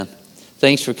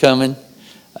Thanks for coming.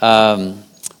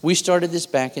 We started this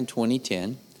back in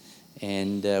 2010,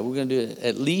 and we're going to do it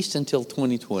at least until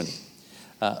 2020.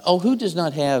 Who does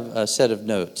not have a set of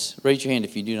notes? Raise your hand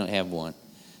if you do not have one,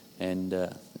 and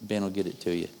Ben will get it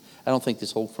to you. I don't think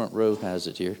this whole front row has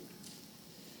it here.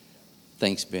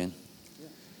 Thanks, Ben.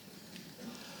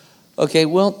 Okay,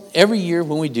 well, every year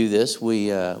when we do this,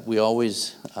 we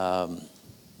always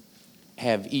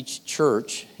have each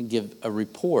church give a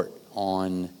report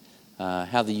on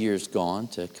how the year's gone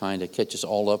to kind of catch us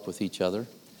all up with each other.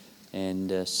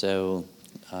 And so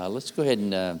let's go ahead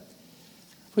and,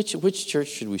 which church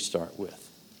should we start with?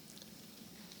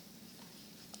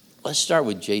 Let's start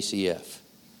with JCF.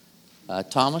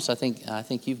 Thomas, I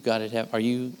think you've got it. Are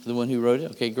you the one who wrote it?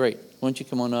 Okay, great. Why don't you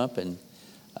come on up and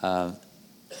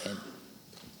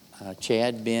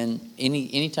Chad, Ben,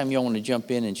 anytime y'all want to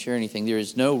jump in and share anything. There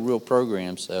is no real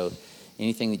program, so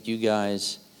anything that you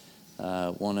guys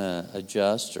want to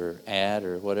adjust or add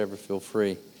or whatever, feel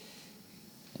free.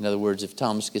 In other words, if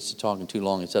Thomas gets to talking too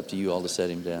long, it's up to you all to set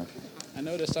him down. I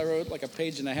noticed I wrote like a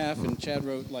page and a half, and Chad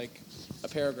wrote like a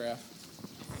paragraph.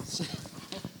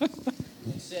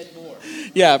 You said more.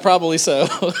 Yeah, probably so.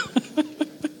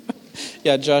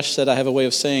 Yeah, Josh said I have a way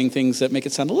of saying things that make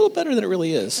it sound a little better than it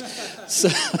really is. So.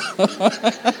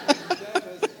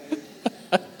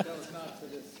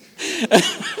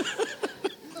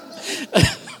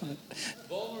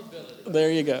 There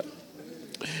you go.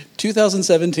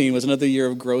 2017 was another year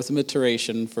of growth and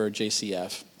maturation for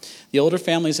JCF. The older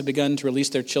families have begun to release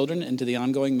their children into the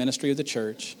ongoing ministry of the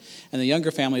church, and the younger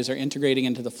families are integrating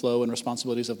into the flow and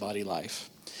responsibilities of body life.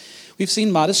 We've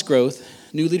seen modest growth,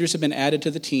 new leaders have been added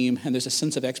to the team, and there's a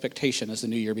sense of expectation as the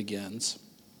new year begins.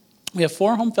 We have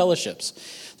 4 home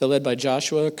fellowships. They're led by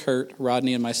Joshua, Kurt,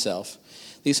 Rodney, and myself.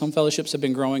 These home fellowships have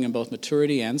been growing in both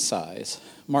maturity and size.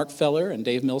 Mark Feller and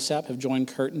Dave Millsap have joined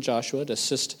Kurt and Joshua to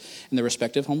assist in their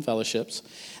respective home fellowships,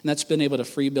 and that's been able to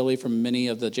free Billy from many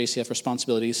of the JCF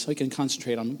responsibilities so he can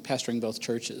concentrate on pastoring both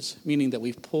churches, meaning that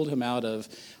we've pulled him out of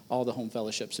all the home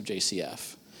fellowships of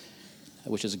JCF,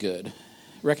 which is good.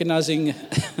 Recognizing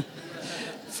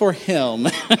for him,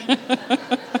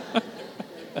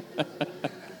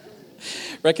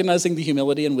 recognizing the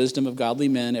humility and wisdom of godly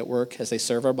men at work as they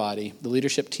serve our body, the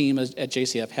leadership team at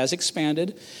JCF has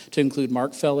expanded to include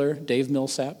Mark Feller, Dave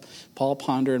Millsap, Paul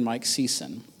Ponder, and Mike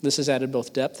Season. This has added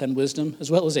both depth and wisdom, as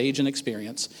well as age and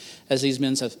experience, as these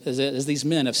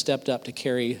men have stepped up to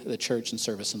carry the church in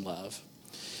service and love.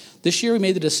 This year we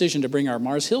made the decision to bring our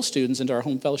Mars Hill students into our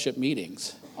home fellowship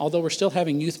meetings. Although we're still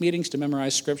having youth meetings to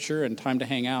memorize scripture and time to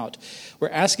hang out, we're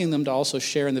asking them to also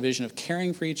share in the vision of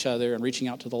caring for each other and reaching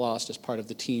out to the lost as part of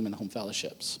the team in the home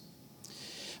fellowships.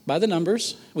 By the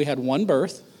numbers, we had 1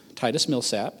 birth, Titus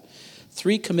Millsap,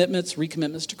 3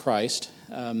 recommitments to Christ,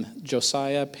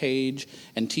 Josiah, Paige,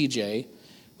 and TJ.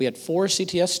 We had 4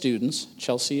 CTS students,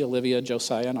 Chelsea, Olivia,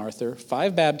 Josiah, and Arthur,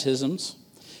 5 baptisms,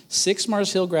 6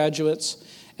 Mars Hill graduates,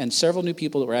 and several new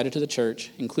people that were added to the church,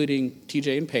 including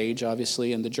TJ and Paige,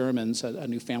 obviously, and the Germans, a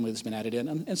new family that's been added in,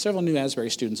 and several new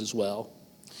Asbury students as well.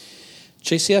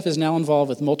 JCF is now involved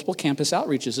with multiple campus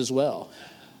outreaches as well.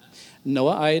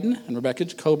 Noah Iden and Rebecca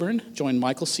Coburn joined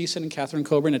Michael Season and Catherine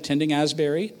Coburn attending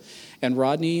Asbury, and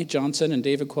Rodney Johnson and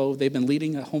David Quo, they've been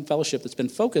leading a home fellowship that's been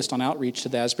focused on outreach to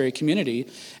the Asbury community,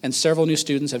 and several new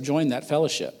students have joined that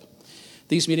fellowship.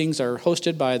 These meetings are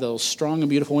hosted by those strong and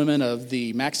beautiful women of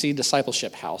the Maxi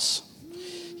Discipleship House.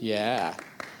 Yeah.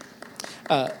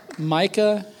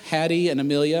 Micah, Hattie, and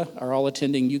Amelia are all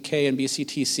attending UK and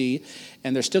BCTC,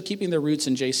 and they're still keeping their roots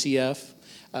in JCF,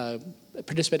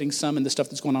 participating some in the stuff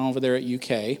that's going on over there at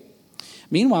UK.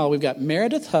 Meanwhile, we've got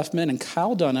Meredith Huffman and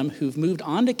Kyle Dunham who've moved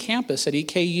onto campus at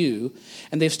EKU,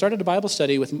 and they've started a Bible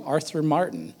study with Arthur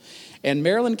Martin. And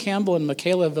Marilyn Campbell and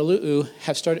Michaela Velu'u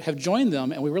have joined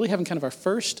them, and we're really having kind of our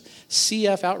first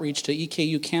CF outreach to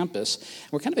EKU campus.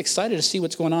 We're kind of excited to see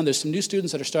what's going on. There's some new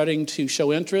students that are starting to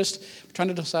show interest.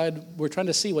 We're trying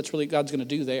to see what's really God's going to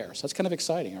do there. So that's kind of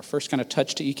exciting, our first kind of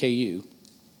touch to EKU.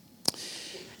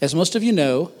 As most of you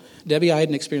know, Debbie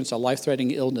Iden experienced a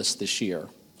life-threatening illness this year.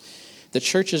 The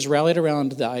church has rallied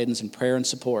around the Idens in prayer and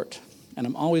support. And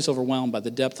I'm always overwhelmed by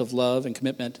the depth of love and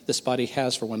commitment this body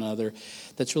has for one another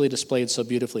that's really displayed so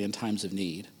beautifully in times of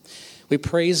need. We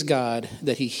praise God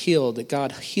that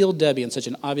God healed Debbie in such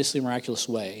an obviously miraculous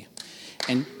way.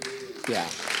 And yeah.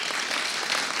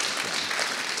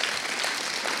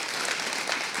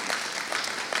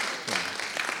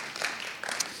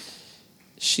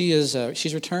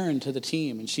 She's returned to the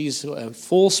team, and she's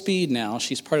full speed now.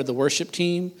 She's part of the worship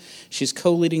team. She's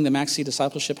co-leading the Maxi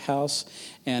Discipleship House,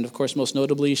 and of course, most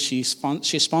notably, she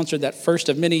sponsored that first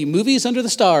of many Movies Under the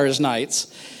Stars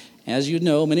nights. As you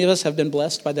know, many of us have been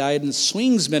blessed by the Iden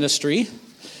Swings ministry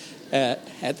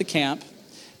at the camp.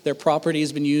 Their property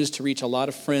has been used to reach a lot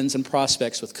of friends and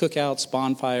prospects with cookouts,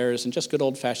 bonfires, and just good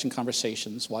old-fashioned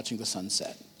conversations watching the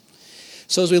sunset.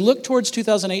 So as we look towards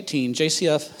 2018,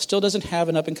 JCF still doesn't have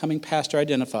an up-and-coming pastor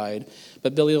identified,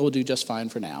 but Billy will do just fine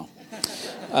for now.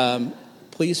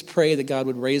 Please pray that God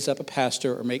would raise up a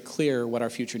pastor or make clear what our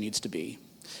future needs to be.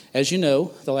 As you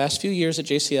know, the last few years at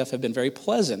JCF have been very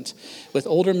pleasant, with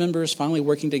older members finally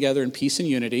working together in peace and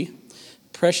unity,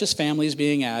 precious families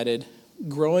being added,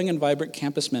 growing and vibrant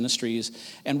campus ministries,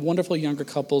 and wonderful younger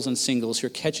couples and singles who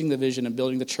are catching the vision and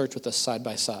building the church with us side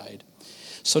by side.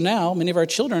 So now, many of our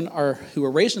children who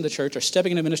were raised in the church are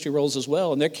stepping into ministry roles as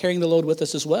well, and they're carrying the load with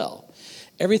us as well.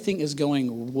 Everything is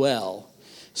going well.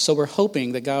 So we're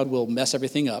hoping that God will mess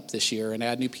everything up this year and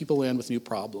add new people in with new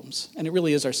problems. And it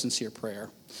really is our sincere prayer.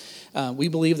 We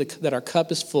believe that our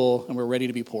cup is full and we're ready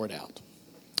to be poured out.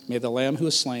 May the Lamb who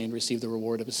is slain receive the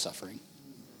reward of his suffering.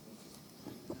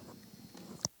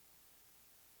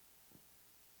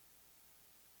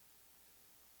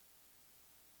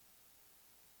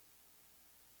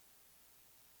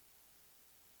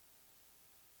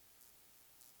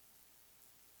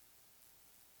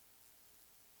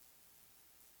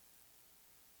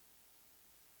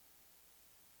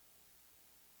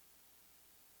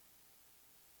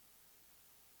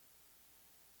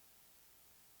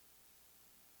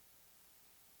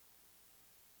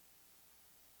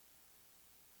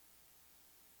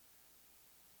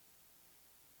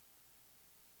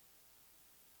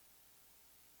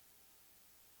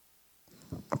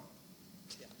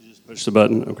 Push the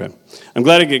button? Okay. I'm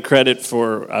glad I get credit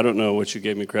for, I don't know what you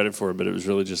gave me credit for, but it was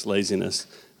really just laziness.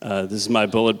 This is my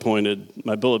bullet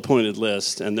pointed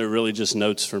list, and they're really just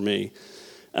notes for me.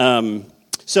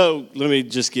 So let me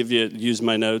just use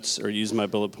my notes or use my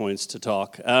bullet points to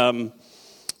talk.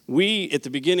 We, at the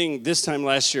beginning, this time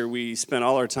last year, we spent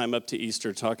all our time up to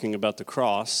Easter talking about the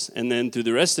cross, and then through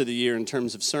the rest of the year, in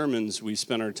terms of sermons, we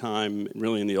spent our time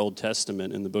really in the Old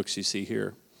Testament, in the books you see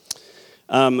here.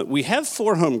 We have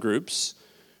 4 home groups.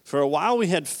 For a while we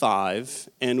had 5,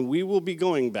 and we will be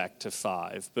going back to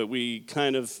 5, but we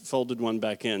kind of folded one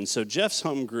back in. So Jeff's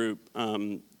home group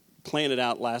planned it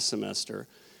out last semester,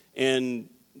 and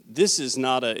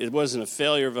it wasn't a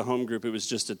failure of a home group. It was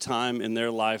just a time in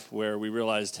their life where we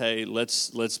realized, hey,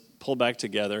 let's pull back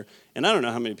together. And I don't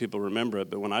know how many people remember it,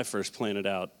 but when I first planned it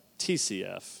out,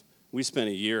 TCF, we spent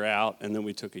a year out, and then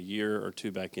we took a year or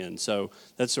 2 back in. So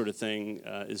that sort of thing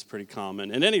is pretty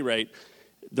common. At any rate,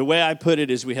 the way I put it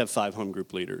is we have 5 home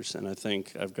group leaders, and I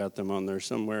think I've got them on there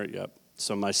somewhere. Yep.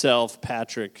 So myself,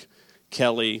 Patrick,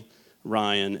 Kelly,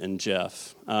 Ryan, and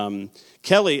Jeff.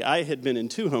 Kelly, I had been in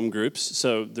 2 home groups,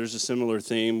 so there's a similar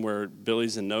theme where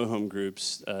Billy's in no home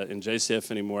groups in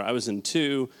JCF anymore. I was in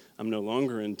 2. I'm no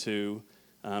longer in 2,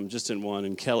 just in 1,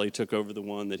 and Kelly took over the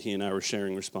one that he and I were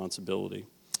sharing responsibility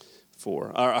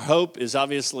for. Our hope is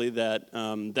obviously that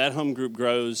that home group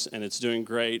grows, and it's doing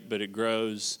great, but it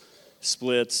grows,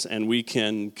 splits, and we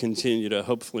can continue to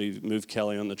hopefully move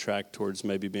Kelly on the track towards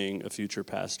maybe being a future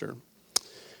pastor.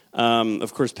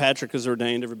 Of course, Patrick was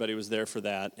ordained. Everybody was there for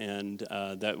that, and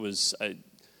that was,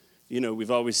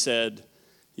 we've always said,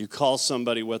 you call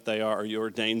somebody what they are, or you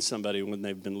ordain somebody when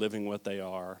they've been living what they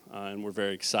are, and we're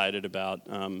very excited about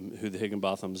who the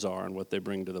Higginbothams are and what they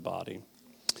bring to the body.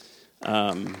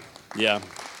 Yeah.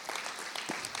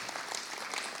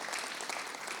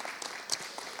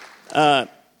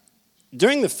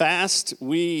 During the fast,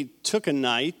 we took a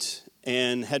night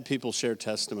and had people share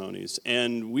testimonies.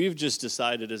 And we've just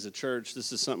decided as a church,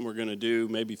 this is something we're going to do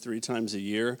maybe 3 times a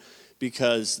year,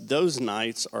 because those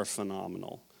nights are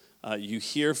phenomenal. You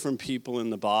hear from people in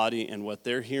the body and what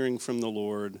they're hearing from the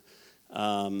Lord,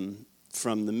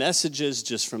 from the messages,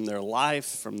 just from their life,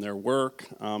 from their work,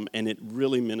 and it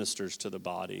really ministers to the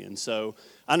body. And so,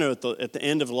 I don't know, at the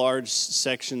end of large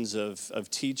sections of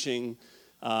teaching,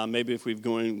 maybe if we've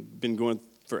been going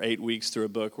for 8 weeks through a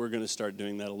book, we're going to start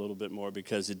doing that a little bit more,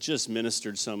 because it just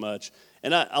ministered so much.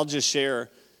 And I'll just share,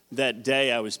 that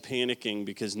day I was panicking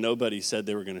because nobody said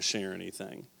they were going to share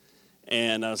anything.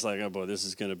 And I was like, oh boy, this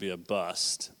is going to be a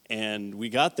bust. And we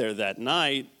got there that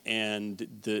night, and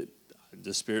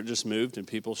the Spirit just moved and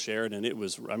people shared, and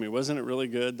wasn't it really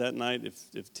good that night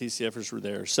if TCFers were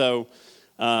there? So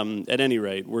at any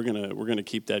rate, we're gonna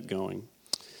keep that going.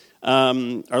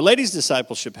 Our Ladies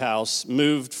Discipleship House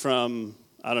moved from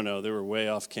I don't know, they were way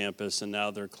off campus, and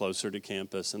now they're closer to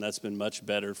campus, and that's been much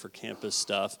better for campus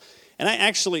stuff. And I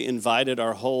actually invited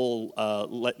our whole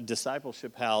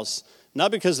discipleship house,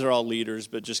 not because they're all leaders,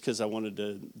 but just because I wanted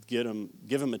to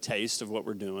give them a taste of what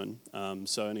we're doing.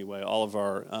 So anyway, all of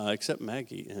our, except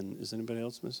Maggie, and is anybody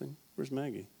else missing? Where's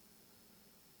Maggie?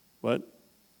 What?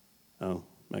 Oh,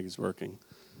 Maggie's working.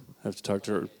 Have to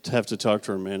talk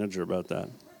to her manager about that.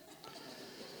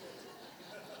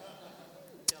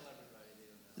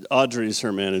 Audrey's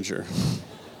her manager.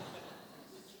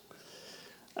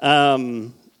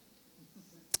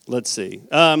 Let's see.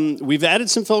 We've added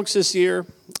some folks this year,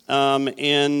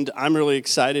 and I'm really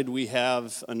excited. We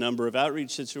have a number of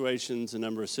outreach situations, a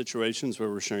number of situations where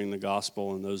we're sharing the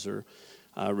gospel, and those are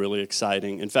really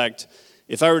exciting. In fact,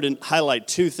 if I were to highlight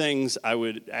two things, I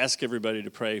would ask everybody to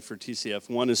pray for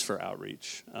TCF. One is for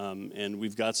outreach, and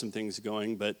we've got some things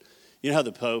going, but you know how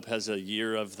the Pope has a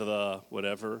year of the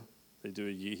whatever?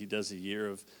 He does a year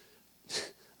of,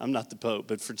 I'm not the Pope,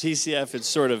 but for TCF, it's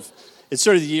sort of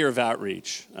the year of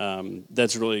outreach.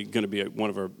 That's really going to be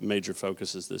one of our major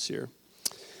focuses this year.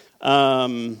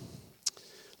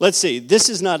 Let's see. This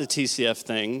is not a TCF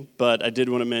thing, but I did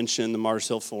want to mention the Mars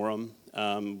Hill Forum.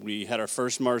 We had our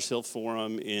first Mars Hill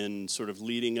Forum in sort of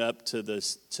leading up to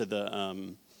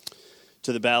the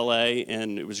ballet,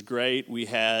 and it was great. We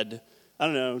had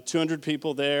 200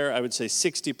 people there. I would say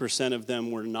 60% of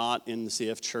them were not in the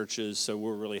CF churches, so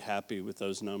we're really happy with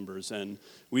those numbers. And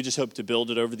we just hope to build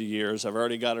it over the years. I've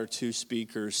already got our 2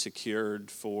 speakers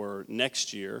secured for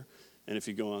next year. And if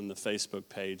you go on the Facebook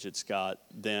page, it's got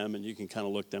them, and you can kind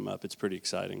of look them up. It's pretty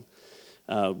exciting.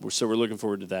 So we're looking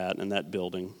forward to that and that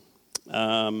building.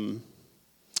 I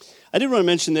did want to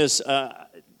mention this.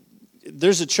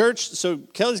 There's a church. So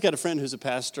Kelly's got a friend who's a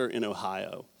pastor in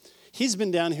Ohio. He's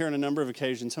been down here on a number of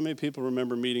occasions. How many people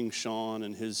remember meeting Sean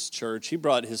and his church? He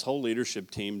brought his whole leadership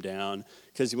team down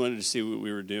because he wanted to see what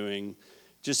we were doing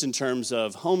just in terms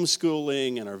of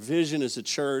homeschooling and our vision as a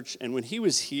church. And when he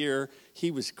was here,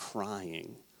 he was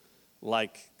crying,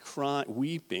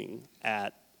 weeping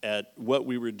at what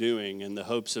we were doing and the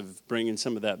hopes of bringing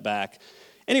some of that back.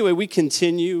 Anyway, we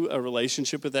continue a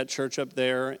relationship with that church up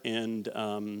there, and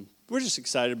we're just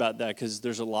excited about that because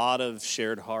there's a lot of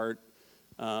shared heart.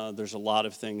 There's a lot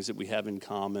of things that we have in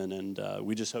common, and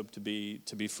we just hope to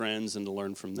be friends and to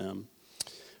learn from them.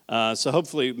 So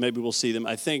hopefully, maybe we'll see them.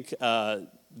 I think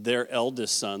their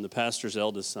eldest son, the pastor's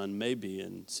eldest son, may be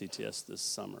in CTS this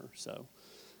summer. So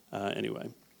anyway,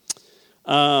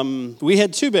 we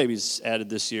had 2 babies added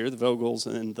this year. The Vogels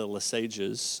and the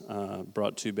Lesages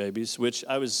brought 2 babies, which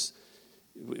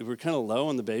we're kind of low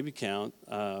on the baby count.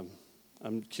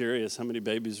 I'm curious, how many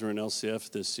babies were in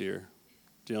LCF this year?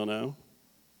 Do y'all know?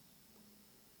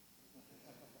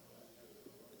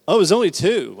 Oh, it was only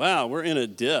 2. Wow, we're in a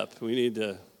dip. We need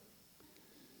to...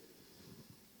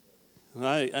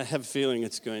 I have a feeling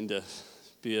it's going to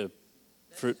be a...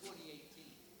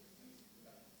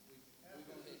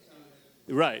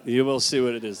 Right, you will see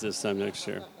what it is this time next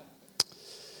year.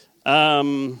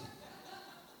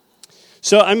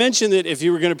 So I mentioned that if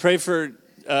you were going to pray for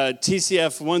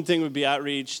TCF, one thing would be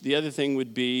outreach. The other thing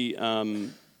would be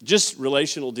just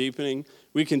relational deepening.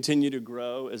 We continue to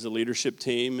grow as a leadership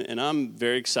team, and I'm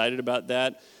very excited about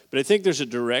that. But I think there's a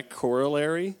direct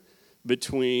corollary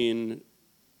between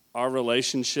our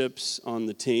relationships on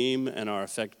the team and our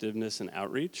effectiveness in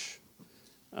outreach.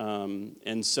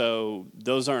 And so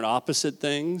those aren't opposite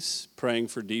things, praying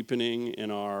for deepening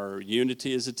in our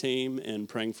unity as a team and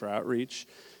praying for outreach.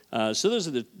 So those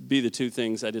are be the 2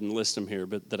 things. I didn't list them here,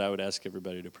 but that I would ask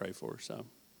everybody to pray for. So,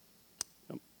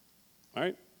 yep. All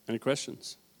right, any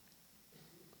questions?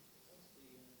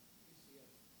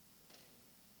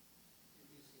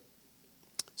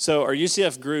 So our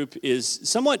UCF group is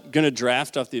somewhat going to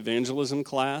draft off the evangelism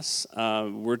class.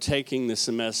 We're taking the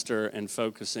semester and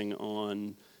focusing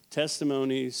on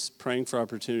testimonies, praying for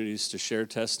opportunities to share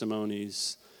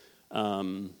testimonies,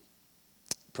 praying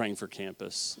for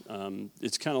campus.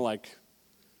 It's kind of like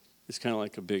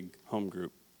a big home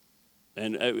group.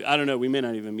 And I don't know, we may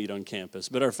not even meet on campus,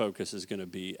 but our focus is going to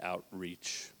be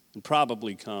outreach. And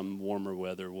probably come warmer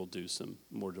weather, we'll do some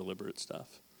more deliberate stuff.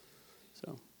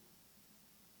 So.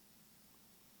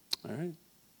 All right.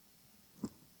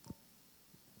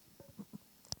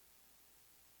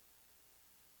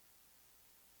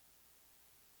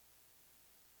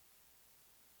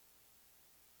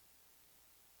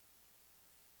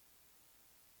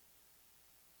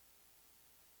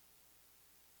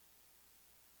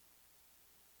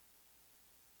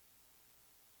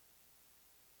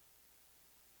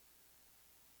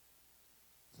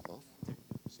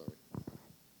 Sorry.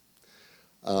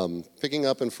 Picking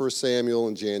up in 1 Samuel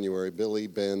in January, Billy,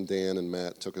 Ben, Dan, and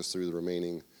Matt took us through the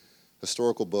remaining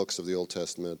historical books of the Old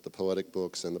Testament, the poetic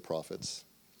books, and the prophets.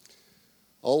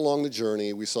 All along the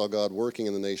journey, we saw God working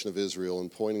in the nation of Israel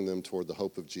and pointing them toward the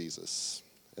hope of Jesus.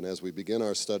 And as we begin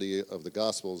our study of the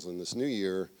Gospels in this new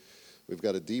year, we've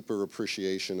got a deeper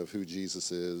appreciation of who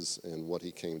Jesus is and what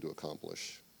he came to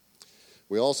accomplish.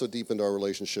 We also deepened our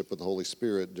relationship with the Holy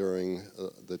Spirit during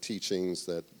the teachings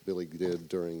that Billy did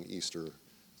during Easter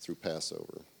through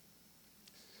Passover.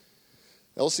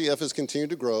 LCF has continued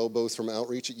to grow, both from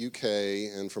outreach at UK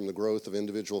and from the growth of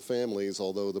individual families,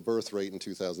 although the birth rate in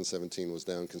 2017 was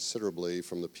down considerably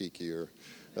from the peak year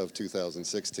of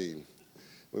 2016.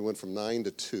 We went from 9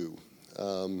 to 2.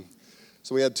 So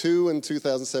we had 2 in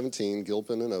 2017,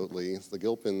 Gilpin and Oatley. The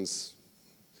Gilpins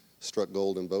struck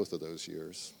gold in both of those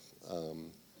years.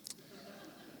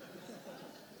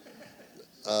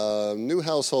 New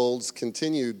households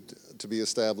continued to be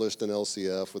established in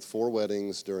LCF with 4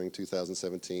 weddings during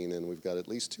 2017, and we've got at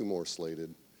least 2 more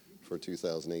slated for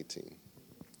 2018.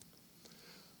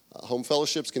 Home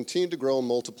fellowships continued to grow and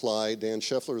multiply. Dan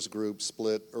Scheffler's group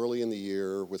split early in the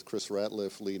year with Chris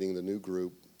Ratliff leading the new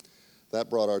group.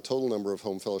 That brought our total number of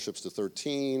home fellowships to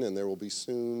 13, and there will be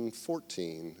soon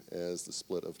 14 as the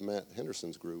split of Matt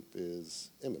Henderson's group is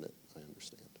imminent, I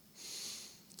understand.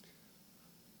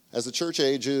 As the church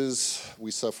ages,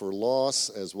 we suffer loss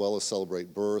as well as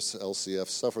celebrate births. LCF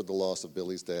suffered the loss of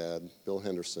Billy's dad, Bill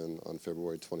Henderson, on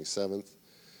February 27th.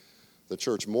 The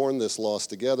church mourned this loss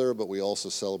together, but we also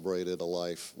celebrated a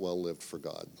life well lived for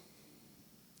God.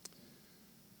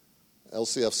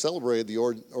 LCF celebrated the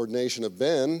ordination of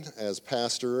Ben as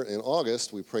pastor in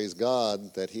August. We praise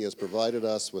God that he has provided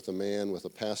us with a man with a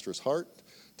pastor's heart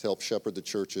to help shepherd the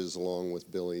churches along with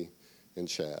Billy and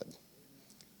Chad.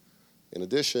 In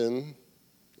addition,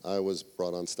 I was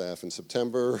brought on staff in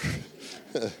September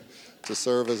to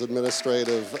serve as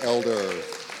administrative elder.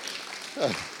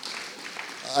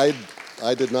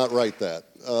 I did not write that.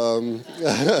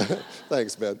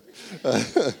 Thanks, Ben.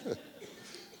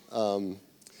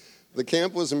 The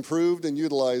camp was improved and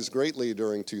utilized greatly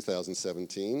during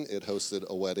 2017. It hosted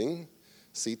a wedding,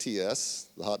 CTS,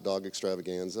 the hot dog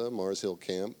extravaganza, Mars Hill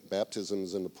Camp,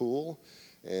 baptisms in the pool,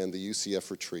 and the UCF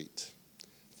retreat.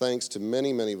 Thanks to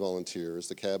many, many volunteers,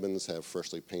 the cabins have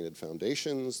freshly painted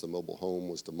foundations, the mobile home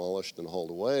was demolished and hauled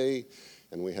away,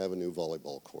 and we have a new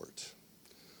volleyball court.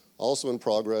 Also in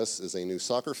progress is a new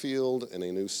soccer field and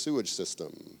a new sewage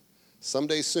system.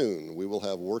 Someday soon, we will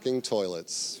have working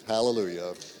toilets.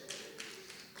 Hallelujah.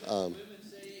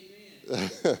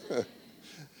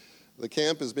 The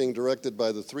camp is being directed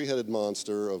by the three-headed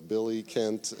monster of Billy,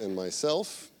 Kent, and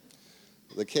myself.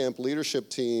 The camp leadership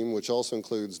team, which also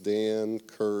includes Dan,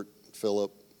 Kurt,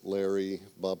 Philip, Larry,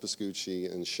 Bob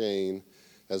Pascucci, and Shane,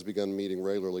 has begun meeting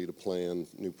regularly to plan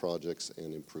new projects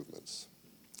and improvements.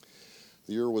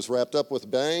 The year was wrapped up with a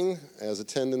bang as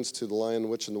attendance to the Lion,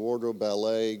 Witch, and the Wardrobe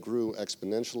Ballet grew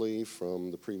exponentially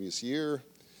from the previous year.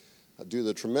 Due to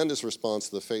the tremendous response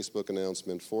to the Facebook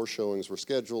announcement, 4 showings were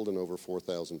scheduled and over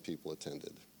 4,000 people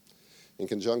attended. In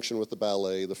conjunction with the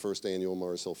ballet, the first annual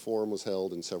Mars Hill Forum was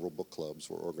held and several book clubs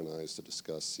were organized to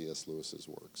discuss C.S. Lewis's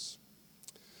works.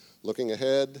 Looking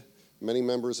ahead, many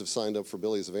members have signed up for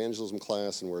Billy's evangelism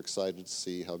class, and we're excited to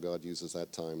see how God uses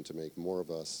that time to make more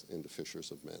of us into fishers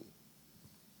of men.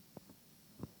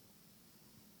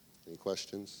 Any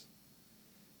questions?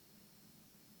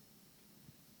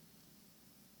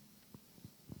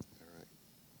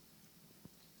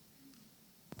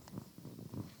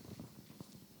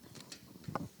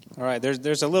 All right,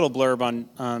 there's a little blurb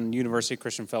on University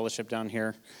Christian Fellowship down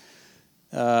here.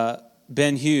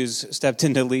 Ben Hughes stepped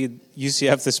in to lead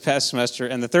UCF this past semester,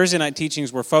 and the Thursday night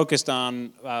teachings were focused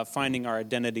on finding our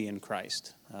identity in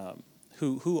Christ.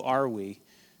 Who are we?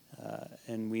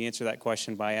 And we answer that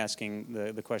question by asking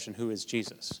the question, who is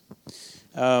Jesus?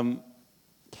 About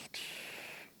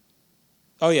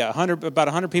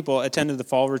 100 people attended the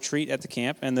fall retreat at the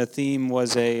camp, and the theme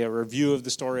was a review of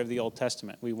the story of the Old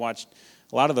Testament. We watched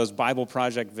a lot of those Bible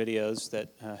Project videos that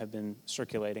have been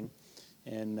circulating,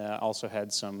 and also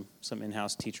had some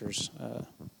in-house teachers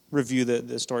review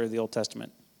the story of the Old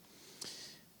Testament.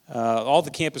 All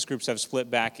the campus groups have split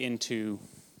back into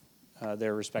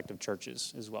their respective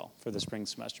churches as well for the spring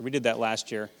semester. We did that last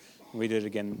year, and we did it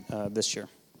again this year.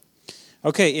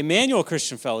 Okay, Emmanuel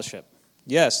Christian Fellowship.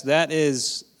 Yes, that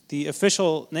is the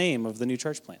official name of the new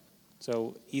church plant.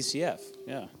 So ECF,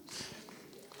 yeah.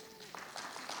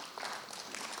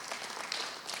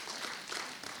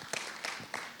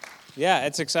 Yeah,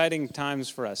 it's exciting times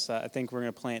for us. I think we're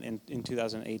going to plant in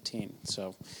 2018.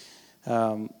 So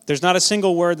There's not a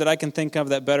single word that I can think of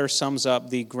that better sums up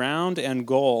the ground and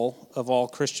goal of all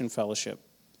Christian fellowship,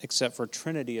 except for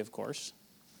Trinity, of course,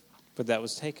 but that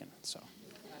was taken. So,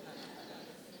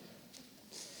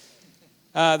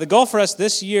 the goal for us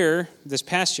this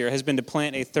past year, has been to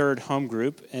plant a third home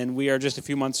group, and we are just a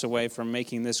few months away from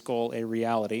making this goal a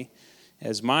reality.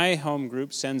 As my home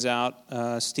group sends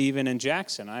out Stephen and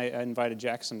Jackson. I invited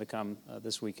Jackson to come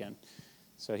this weekend.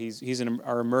 So he's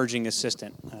our emerging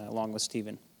assistant, along with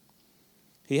Stephen.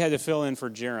 He had to fill in for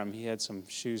Jerem. He had some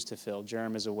shoes to fill.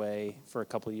 Jerem is away for a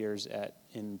couple of years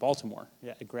in Baltimore,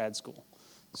 at grad school.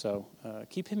 So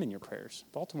keep him in your prayers.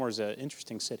 Baltimore is an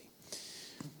interesting city.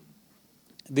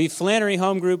 The Flannery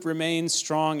home group remains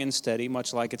strong and steady,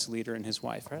 much like its leader and his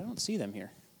wife. I don't see them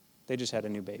here. They just had a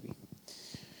new baby.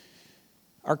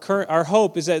 Our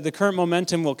hope is that the current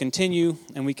momentum will continue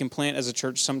and we can plant as a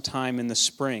church sometime in the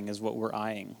spring is what we're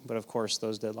eyeing. But of course,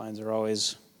 those deadlines are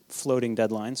always floating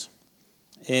deadlines.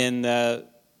 And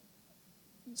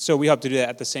so we hope to do that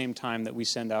at the same time that we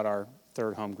send out our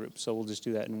third home group. So we'll just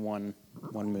do that in one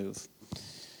move.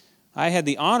 I had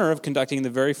the honor of conducting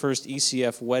the very first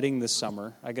ECF wedding this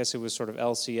summer. I guess it was sort of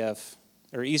LCF,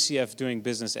 or ECF doing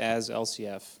business as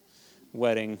LCF.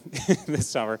 Wedding this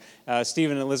summer.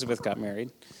 Stephen and Elizabeth got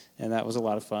married, and that was a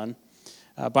lot of fun.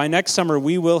 By next summer,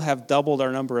 we will have doubled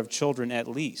our number of children at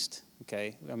least.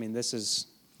 Okay, I mean,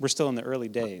 we're still in the early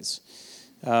days.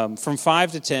 From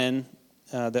 5 to 10,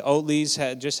 the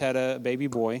Oatleys just had a baby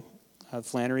boy.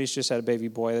 Flannery's just had a baby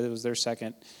boy. That was their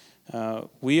second.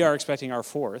 We are expecting our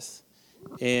fourth,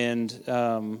 and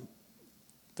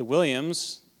the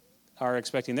Williams are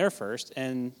expecting their first,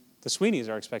 and the Sweeneys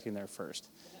are expecting their first.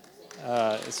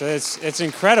 So it's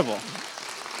incredible.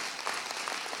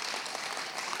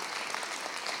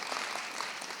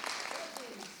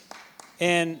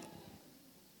 And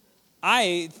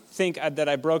I think that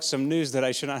I broke some news that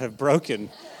I should not have broken.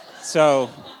 So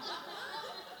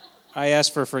I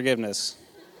ask for forgiveness.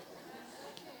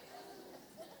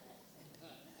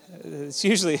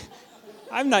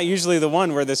 I'm not usually the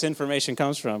one where this information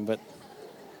comes from, but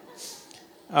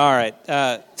all right.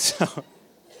 So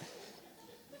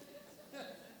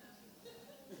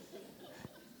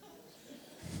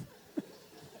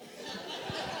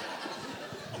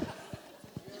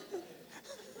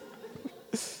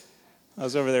I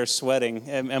was over there sweating.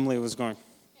 Emily was going,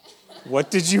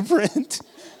 "What did you print?"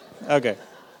 Okay.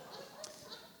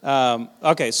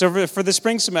 So for the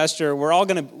spring semester,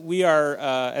 we are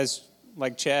as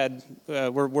like Chad,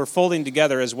 we're folding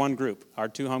together as one group. Our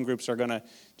two home groups are going to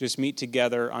just meet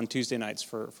together on Tuesday nights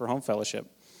for home fellowship,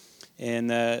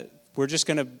 and that's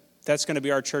going to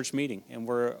be our church meeting, and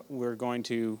we're going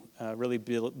to really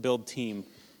build team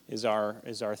is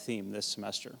our theme this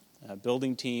semester.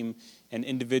 Building team and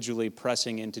individually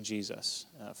pressing into Jesus,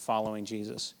 following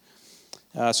Jesus.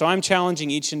 So I'm challenging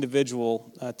each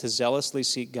individual to zealously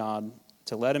seek God,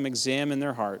 to let him examine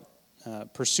their heart,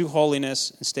 pursue holiness,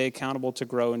 and stay accountable to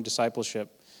grow in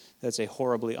discipleship. That's a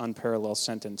horribly unparalleled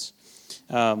sentence.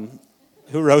 Who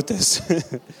wrote this?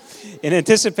 In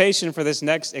anticipation for this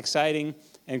next exciting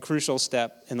and crucial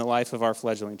step in the life of our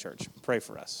fledgling church. Pray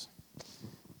for us.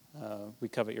 We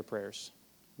covet your prayers.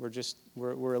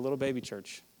 We're a little baby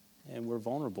church, and we're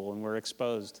vulnerable and we're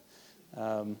exposed.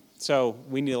 So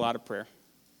we need a lot of prayer.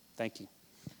 Thank you.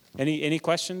 Any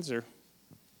questions or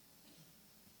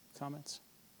comments?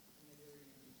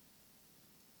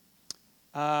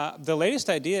 The latest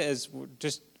idea is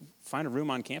just find a room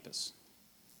on campus.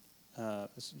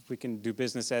 We can do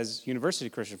business as University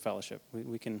Christian Fellowship.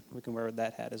 We can wear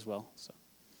that hat as well. So,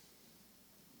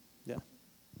 yeah.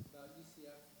 About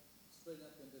UCF splitting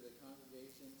up into the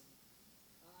congregations,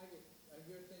 I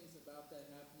hear things about that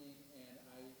happening, and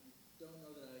I don't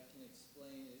know that I can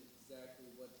explain exactly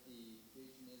what the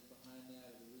vision is behind that,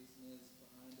 or the reason is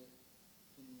behind it.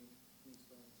 Can you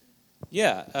explain it to me?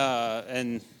 Yeah,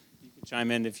 and you can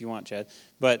chime in if you want, Chad.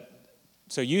 But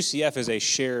so UCF is a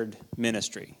shared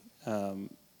ministry.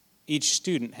 Each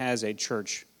student has a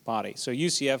church body. So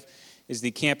UCF is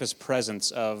the campus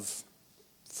presence of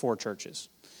 4 churches.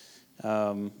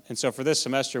 And so for this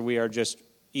semester, we are just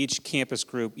each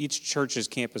church's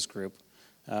campus group.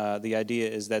 The idea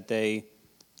is that they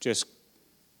just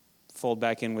fold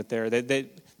back in with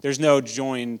there's no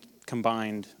joined,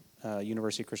 combined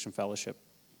University Christian Fellowship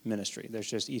ministry. There's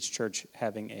just each church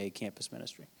having a campus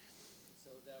ministry. So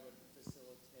that would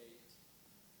facilitate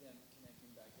them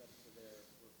connecting back up to their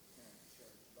parent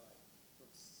church by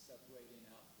separating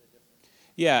out the different...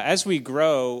 Yeah, as we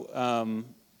grow,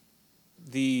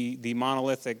 the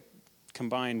monolithic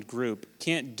combined group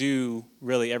can't do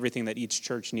really everything that each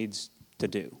church needs to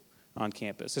do. on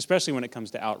campus, especially when it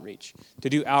comes to outreach. To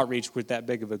do outreach with that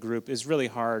big of a group is really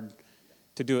hard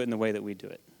to do it in the way that we do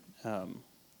it,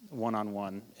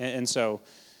 one-on-one. And so,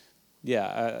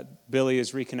 Billy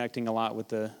is reconnecting a lot with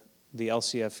the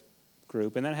LCF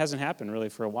group, and that hasn't happened really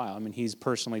for a while. I mean, he's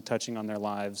personally touching on their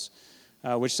lives,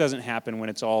 which doesn't happen when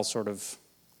it's all sort of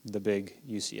the big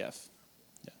UCF.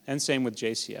 Yeah. And same with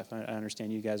JCF. I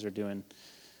understand you guys are doing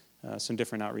some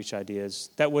different outreach ideas.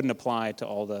 That wouldn't apply to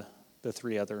all the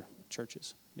three other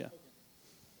churches. Yeah.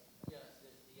 Yeah,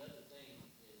 the other thing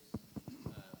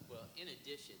is, in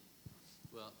addition,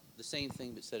 the same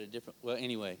thing but said a different,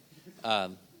 anyway.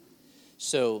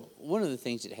 So one of the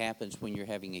things that happens when you're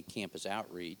having a campus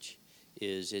outreach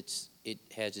is it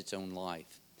has its own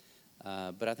life.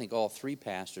 But I think all three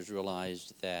pastors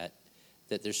realized that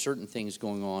there's certain things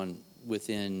going on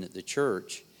within the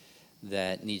church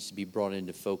that needs to be brought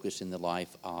into focus in the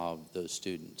life of those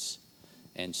students.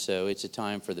 And so it's a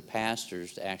time for the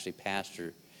pastors to actually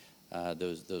pastor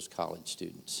those college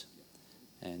students.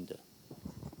 And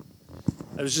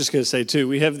I was just going to say, too,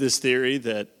 we have this theory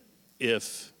that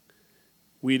if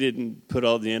we didn't put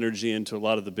all the energy into a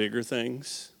lot of the bigger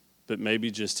things, but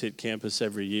maybe just hit campus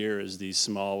every year as these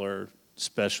smaller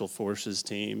special forces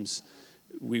teams,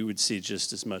 we would see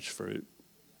just as much fruit.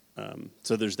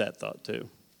 So there's that thought, too.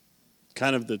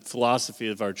 Kind of the philosophy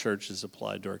of our church is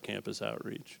applied to our campus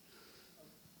outreach.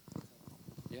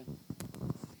 Yeah.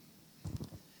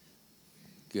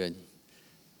 Good.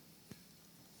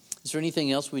 Is there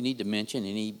anything else we need to mention?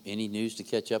 Any news to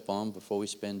catch up on before we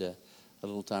spend a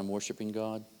little time worshiping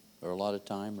God, or a lot of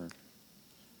time? Or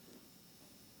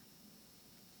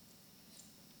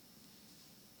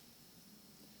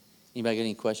anybody got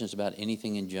any questions about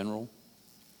anything in general?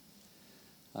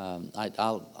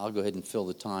 I'll go ahead and fill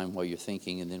the time while you're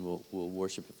thinking, and then we'll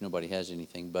worship if nobody has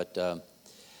anything. But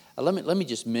let me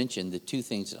just mention the two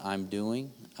things that I'm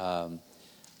doing.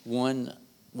 One,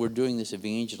 we're doing this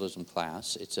evangelism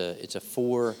class. It's a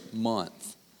 4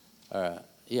 month.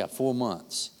 4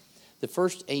 months. The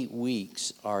first 8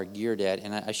 weeks are geared at,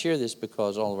 and I share this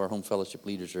because all of our home fellowship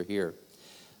leaders are here.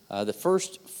 The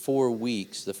first 4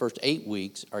 weeks, the first 8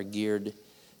 weeks are geared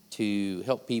to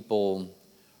help people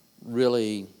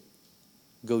really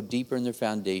go deeper in their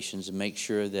foundations and make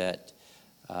sure that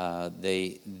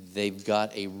they've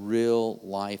got a real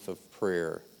life of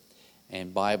prayer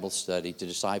and Bible study to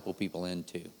disciple people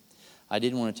into. I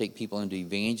didn't want to take people into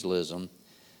evangelism,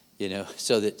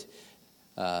 so that,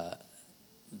 a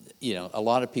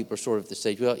lot of people are sort of at the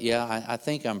stage, I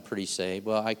think I'm pretty saved.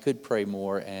 Well, I could pray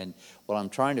more, and I'm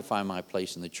trying to find my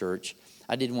place in the church.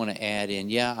 I didn't want to add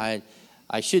in,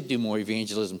 I should do more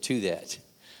evangelism to that.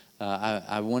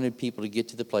 I wanted people to get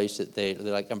to the place that they're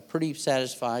like, I'm pretty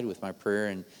satisfied with my prayer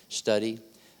and study.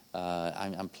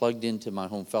 I'm plugged into my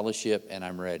home fellowship, and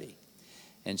I'm ready.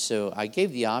 And so I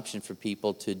gave the option for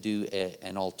people to do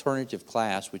an alternative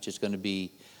class, which is going to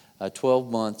be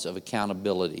 12 months of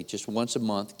accountability, just once a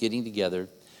month, getting together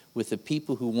with the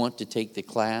people who want to take the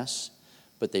class,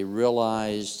 but they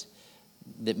realized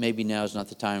that maybe now is not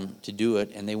the time to do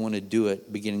it, and they want to do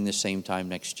it beginning the same time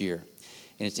next year.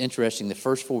 And it's interesting, the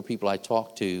first 4 people I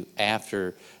talked to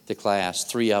after the class,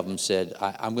 3 of them said,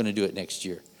 I'm going to do it next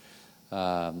year.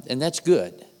 And that's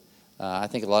good. I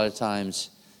think a lot of times,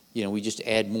 we just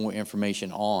add more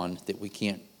information on that we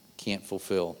can't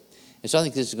fulfill. And so I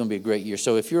think this is going to be a great year.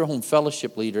 So if you're a home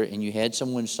fellowship leader and you had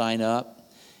someone sign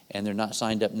up and they're not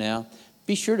signed up now,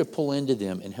 be sure to pull into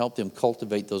them and help them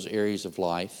cultivate those areas of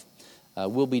life.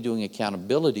 We'll be doing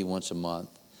accountability once a month.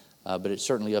 But it's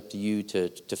certainly up to you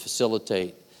to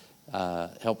facilitate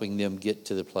helping them get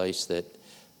to the place that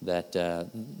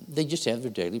they just have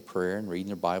their daily prayer and reading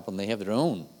their Bible, and they have their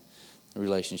own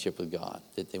relationship with God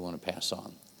that they want to pass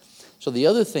on. So the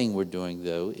other thing we're doing,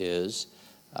 though, is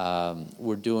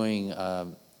we're doing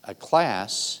a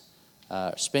class,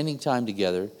 spending time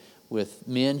together with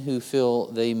men who feel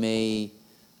they may,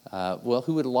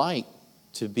 who would like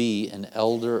to be an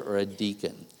elder or a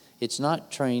deacon. It's not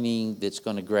training that's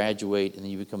going to graduate and then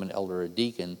you become an elder or a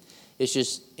deacon. It's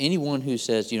just anyone who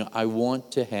says, I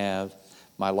want to have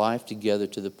my life together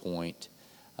to the point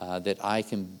that I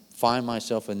can find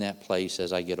myself in that place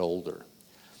as I get older.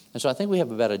 And so I think we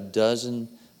have about a dozen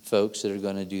folks that are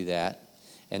going to do that.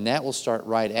 And that will start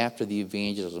right after the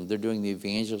evangelism. They're doing the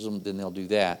evangelism, then they'll do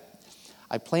that.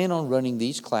 I plan on running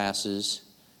these classes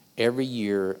every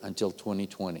year until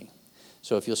 2020.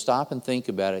 So if you'll stop and think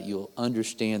about it, you'll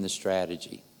understand the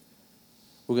strategy.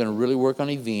 We're going to really work on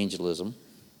evangelism,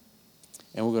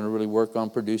 and we're going to really work on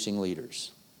producing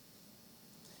leaders,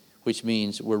 which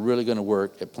means we're really going to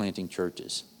work at planting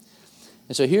churches.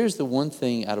 And so here's the one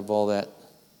thing out of all that.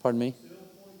 Pardon me?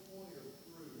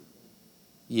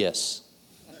 Yes.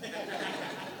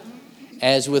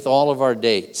 As with all of our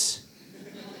dates.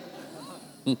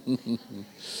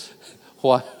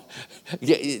 Why?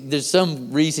 There's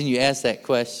some reason you asked that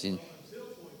question.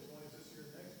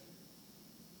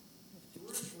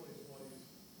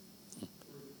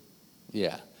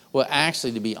 Yeah. Well,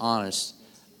 actually, to be honest,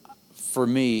 for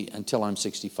me, until I'm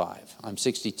 65. I'm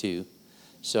 62,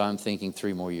 so I'm thinking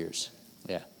 3 more years.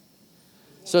 Yeah.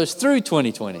 So it's through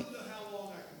 2020.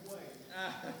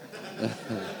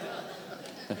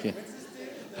 Okay.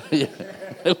 Yeah.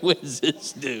 When's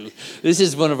this due? This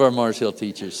is one of our Mars Hill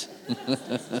teachers.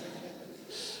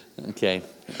 Okay.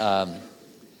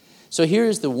 So here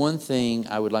is the one thing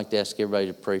I would like to ask everybody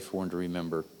to pray for and to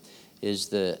remember, is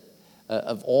the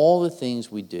of all the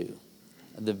things we do,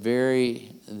 the very,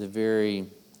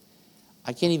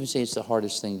 I can't even say it's the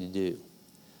hardest thing to do.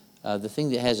 The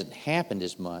thing that hasn't happened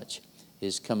as much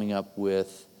is coming up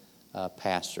with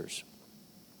pastors.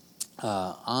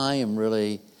 I am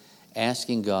really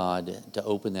asking God to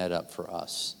open that up for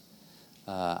us.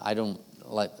 I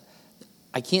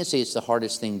can't say it's the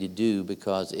hardest thing to do,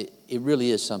 because it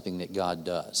really is something that God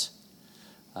does.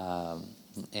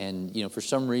 And, for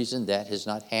some reason that has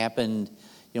not happened.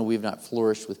 We've not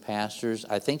flourished with pastors.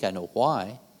 I think I know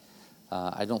why.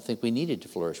 I don't think we needed to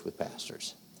flourish with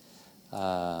pastors.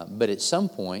 But at some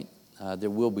point, there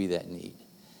will be that need.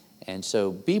 And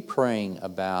so be praying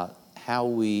about how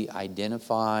we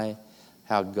identify,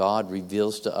 how God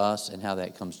reveals to us, and how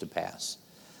that comes to pass.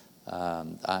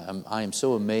 I am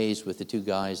so amazed with the 2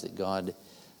 guys that God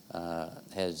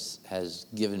has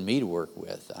given me to work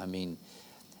with. I mean,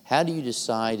 how do you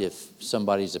decide if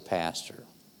somebody's a pastor?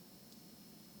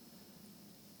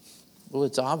 Well,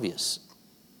 it's obvious,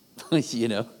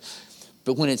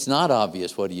 But when it's not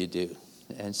obvious, what do you do?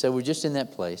 And so we're just in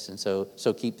that place, and so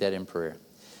keep that in prayer.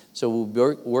 So we'll be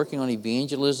working on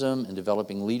evangelism and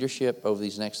developing leadership over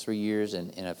these next 3 years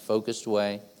in a focused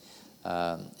way.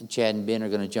 Chad and Ben are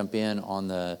going to jump in on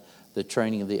the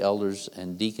training of the elders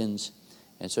and deacons,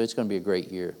 and so it's going to be a great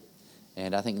year.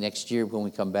 And I think next year when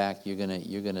we come back, you're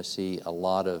going to see a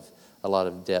lot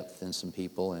of depth in some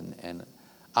people, and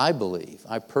I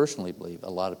personally believe, a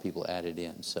lot of people added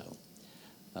in. So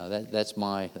that's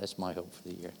my hope for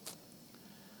the year.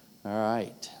 All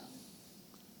right.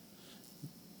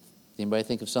 Anybody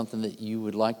think of something that you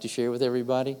would like to share with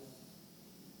everybody?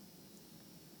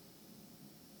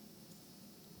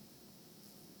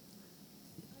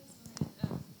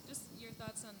 Just your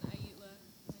thoughts on Ayutla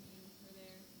when you were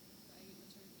there, the Ayutla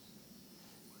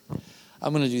Church.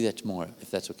 I'm going to do that tomorrow,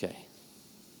 if that's okay.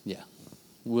 Yeah,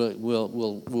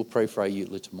 we'll pray for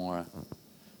Ayutla tomorrow.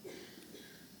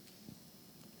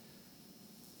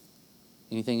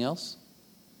 Anything else?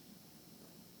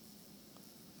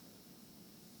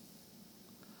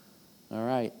 All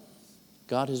right.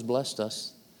 God has blessed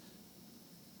us.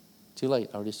 Too late.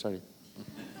 I already started.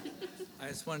 I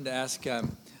just wanted to ask, I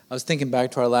was thinking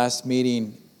back to our last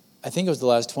meeting. I think it was the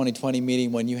last 2020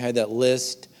 meeting when you had that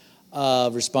list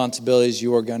of responsibilities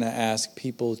you were going to ask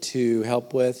people to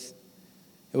help with.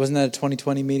 It wasn't that a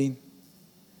 2020 meeting?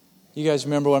 You guys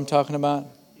remember what I'm talking about?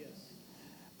 Yes.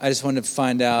 I just wanted to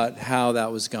find out how that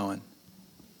was going.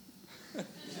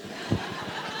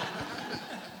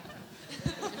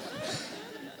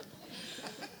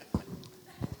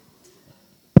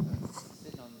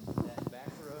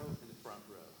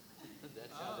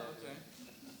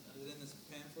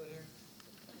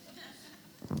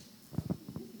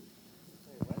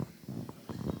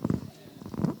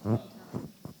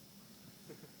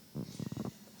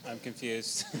 I'm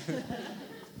confused.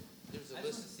 There's a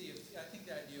list to see if, I think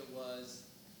the idea was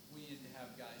we needed to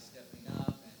have guys stepping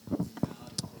up and helping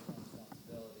out and taking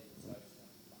responsibility. So I just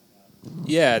wanted to find out.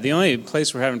 Yeah, the only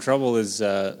place we're having trouble is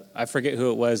I forget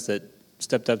who it was that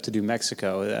stepped up to do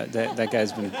Mexico. That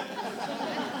guy's been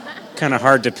kind of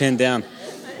hard to pin down.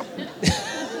 That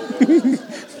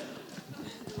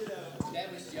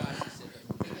was Josh.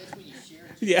 That's when you share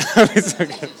it. Yeah, it's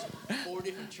okay. 4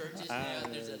 different churches now.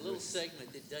 There's a little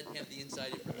segment that doesn't have the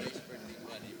inside information for it to be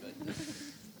funny, but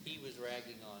he was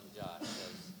ragging on Josh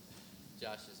because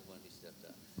Josh is the one who stepped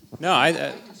up. No, I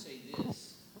can say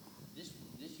this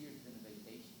year's been a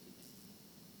vacation to me.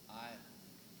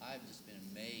 I've just been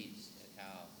amazed at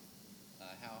how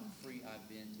free I've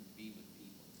been to be with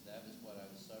people. That was what I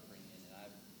was suffering in,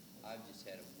 and I've just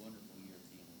had a wonderful year of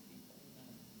being with people.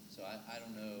 So I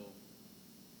don't know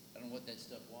what that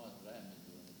stuff was, but I haven't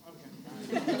been doing it. Okay.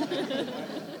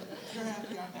 You're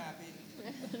happy, I'm happy.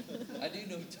 I do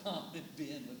know Tom and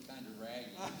Ben look kind of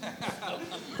ragged.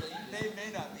 They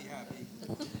may not be happy.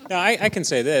 no, I can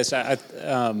say this. I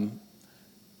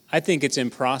think it's in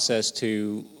process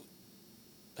to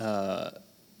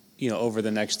over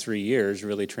the next 3 years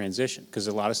really transition, because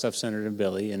a lot of stuff centered in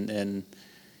Billy, and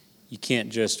you can't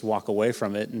just walk away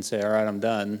from it and say, all right, I'm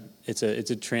done. It's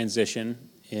a transition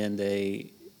and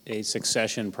a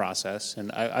succession process,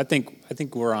 and I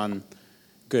think we're on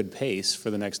good pace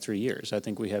for the next 3 years. I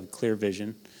think we have clear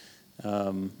vision.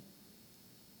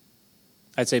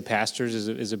 I'd say pastors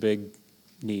is a big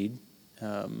need.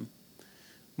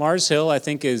 Mars Hill, I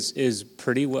think, is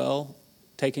pretty well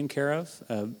taken care of.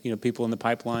 People in the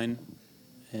pipeline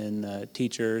and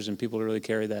teachers and people to really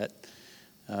carry that.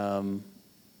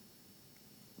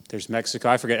 There's Mexico.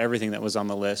 I forget everything that was on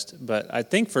the list, but I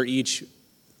think for each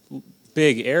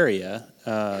big area,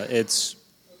 it's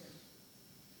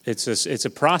a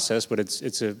process, but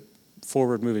it's a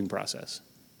forward moving process.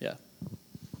 Yeah.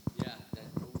 Yeah,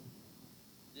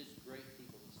 there's great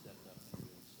people that stepped up and are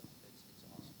doing stuff. It's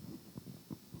awesome.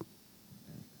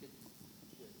 Yeah, good.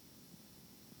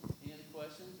 Any other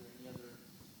questions or any other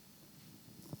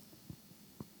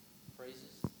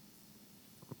phrases?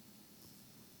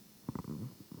 All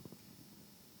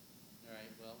right,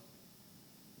 well,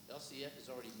 LCF has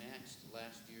already matched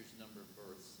last year's number of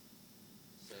births,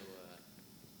 so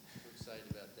we're excited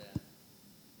about that.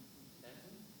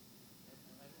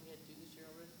 Haven't we had 2 this year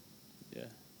already? Yeah,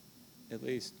 at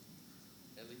least.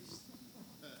 At least.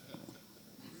 3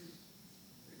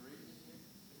 this year?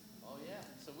 Oh, yeah.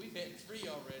 So we've had 3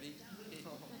 already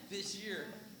this year.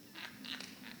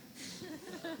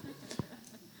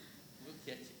 We'll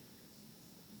catch it.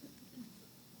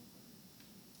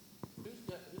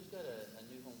 Who's got a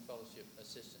new home fellowship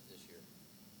assistant this year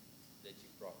that you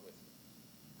brought with you?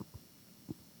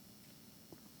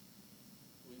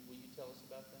 Will you tell us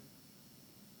about them?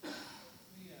 The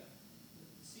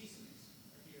Seasons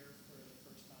are here for the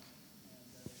first time, and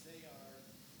they are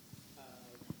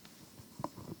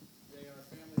a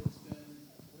family that's been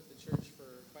with the church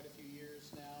for quite a few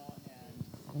years now, and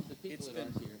The people it's that been.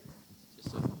 aren't here,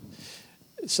 just so.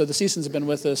 So the Seasons have been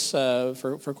with us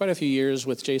for quite a few years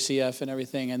with JCF and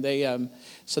everything, and they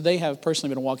have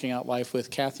personally been walking out life with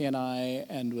Kathy and I,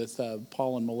 and with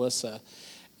Paul and Melissa.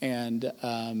 And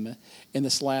in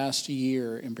this last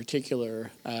year in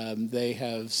particular, they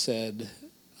have said,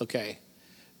 okay,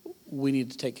 we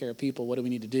need to take care of people. What do we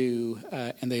need to do?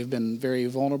 And they've been very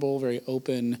vulnerable, very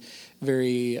open,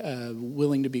 very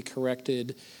willing to be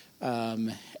corrected,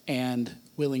 and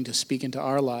willing to speak into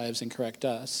our lives and correct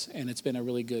us. And it's been a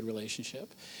really good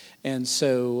relationship. And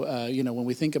so, when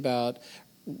we think about,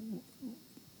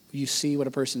 you see what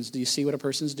a person's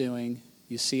doing,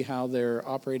 you see how they're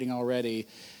operating already,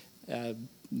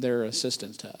 they're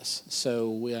assistants to us.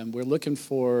 So we're looking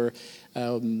for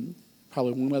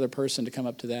probably one other person to come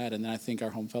up to that, and then I think our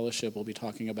home fellowship will be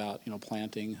talking about,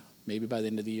 planting. Maybe by the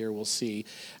end of the year, we'll see.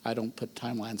 I don't put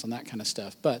timelines on that kind of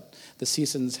stuff. But the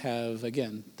Seasons have,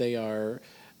 again, they are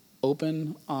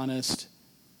open, honest,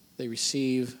 they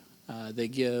receive, they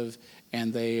give,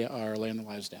 and they are laying their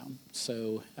lives down.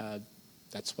 So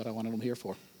that's what I wanted them here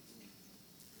for.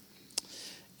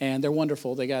 And they're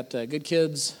wonderful. They got good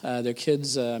kids. Their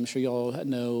kids, I'm sure you all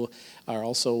know, are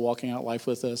also walking out life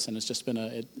with us, and it's just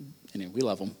been anyway, we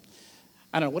love them.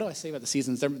 I don't know, what do I say about the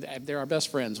Seasons? They're our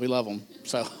best friends. We love them.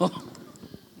 So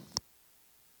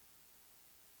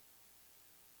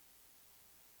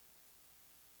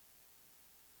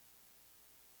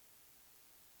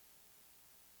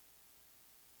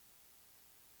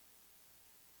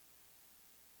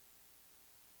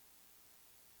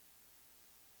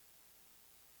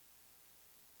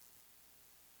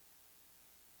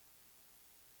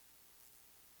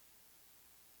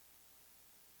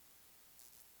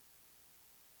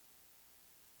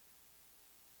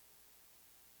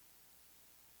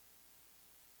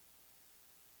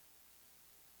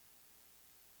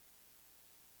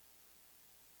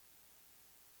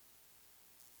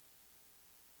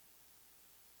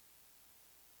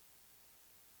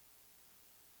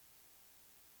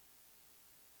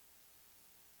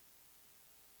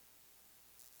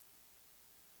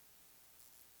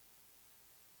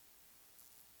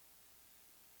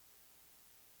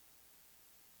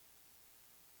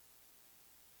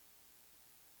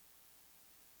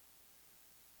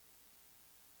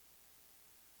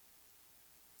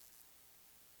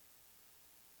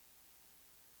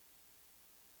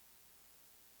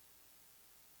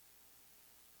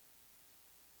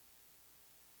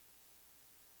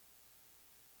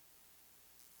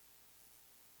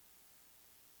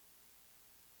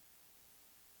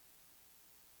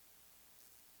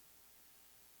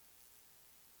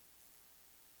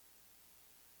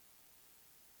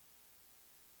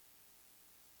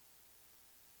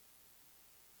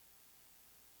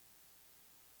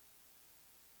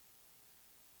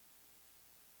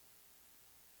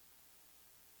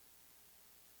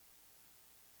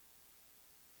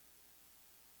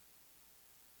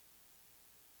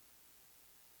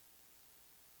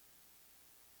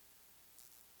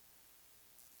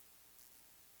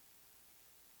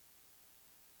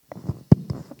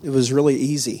was really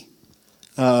easy.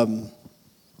 The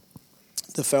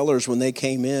fellers, when they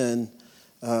came in,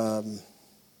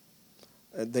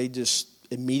 they just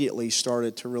immediately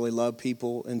started to really love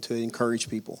people and to encourage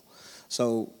people.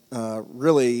 So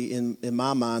really, in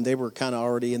my mind, they were kind of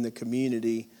already in the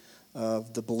community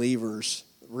of the believers,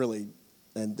 really,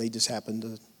 and they just happened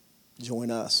to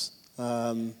join us.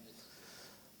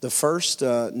 The first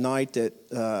night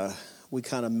that we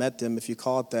kind of met them, if you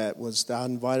call it that, was I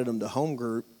invited them to home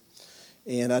group,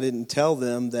 and I didn't tell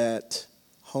them that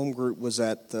home group was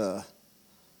at the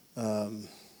Dunhams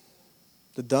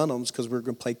because we were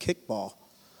going to play kickball.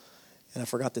 And I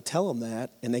forgot to tell them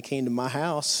that, and they came to my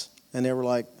house, and they were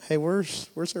like, "Hey, where's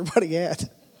everybody at?"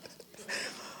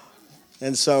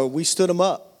 And so we stood them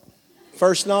up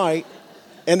first night,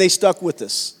 and they stuck with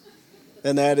us,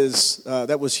 and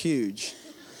that was huge.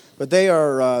 But they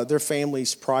are their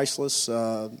family's priceless.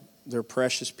 They're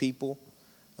precious people.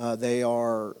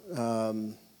 They're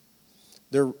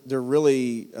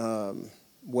really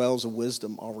wells of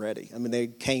wisdom already. I mean, they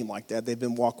came like that. They've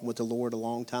been walking with the Lord a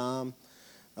long time.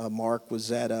 Mark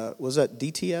was at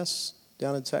DTS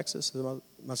down in Texas. Am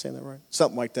I saying that right?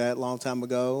 Something like that, a long time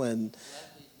ago. And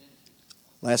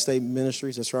Last Day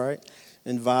Ministries, that's right.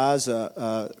 And Vi's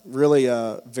really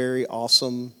a very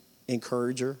awesome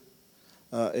encourager.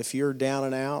 If you're down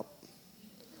and out,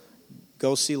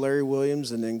 go see Larry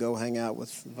Williams and then go hang out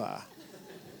with Vi.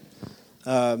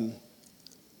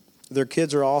 Their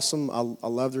kids are awesome. I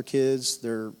love their kids.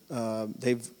 I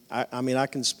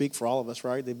can speak for all of us,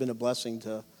 right? They've been a blessing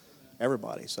to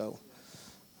everybody. So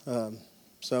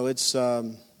it's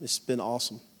been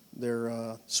awesome.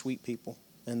 They're sweet people,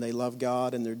 and they love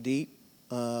God, and they're deep,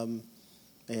 and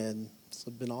it's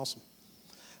been awesome.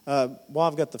 While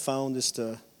I've got the phone, just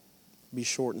to be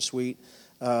short and sweet.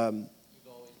 You've always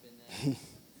been that.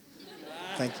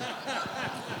 Thank you.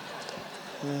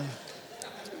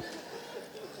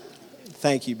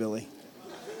 Thank you, Billy.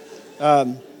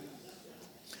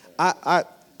 I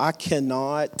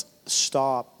cannot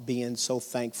stop being so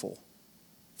thankful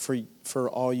for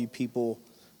all you people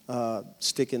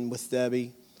sticking with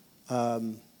Debbie.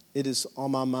 It is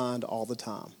on my mind all the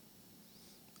time.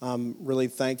 I'm really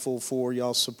thankful for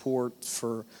y'all's support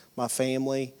for my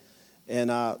family,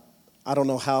 and I don't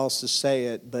know how else to say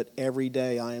it, but every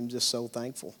day I am just so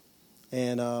thankful,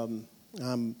 and I'm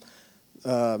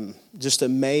just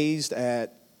amazed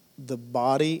at the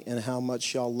body and how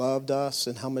much y'all loved us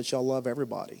and how much y'all love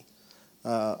everybody.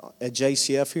 At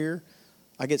JCF here,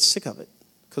 I get sick of it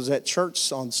because at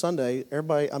church on Sunday,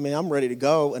 everybody, I'm ready to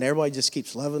go, and everybody just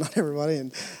keeps loving on everybody,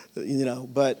 and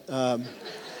but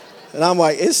and I'm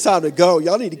like, it's time to go.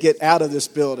 Y'all need to get out of this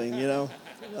building, and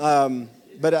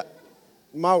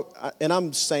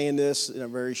I'm saying this in a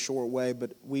very short way,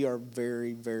 but we are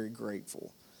very, very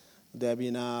grateful. Debbie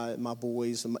and I, my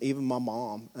boys, and even my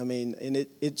mom. And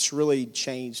it's really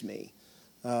changed me.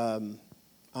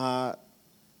 I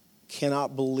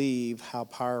cannot believe how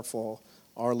powerful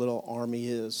our little army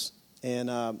is. And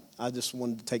I just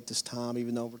wanted to take this time,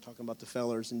 even though we're talking about the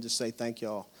fellers, and just say thank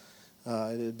y'all.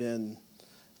 It had been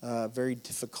very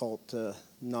difficult to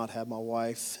not have my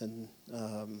wife and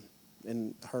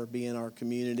her be in our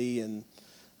community. And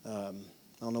I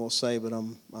don't know what to say, but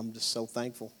I'm just so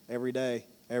thankful every day.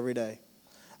 Every day.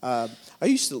 I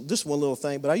used to, just one little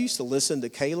thing, but I used to listen to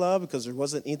K-Love because there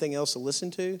wasn't anything else to listen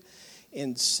to.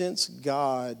 And since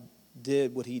God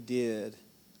did what he did,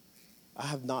 I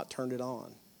have not turned it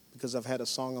on because I've had a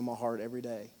song on my heart every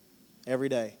day. Every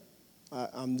day.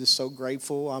 I'm just so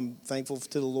grateful. I'm thankful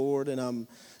to the Lord, and I'm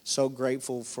so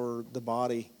grateful for the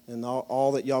body and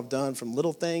all that y'all have done, from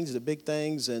little things to big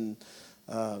things. And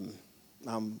I'm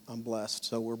blessed.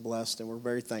 So we're blessed, and we're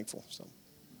very thankful. So.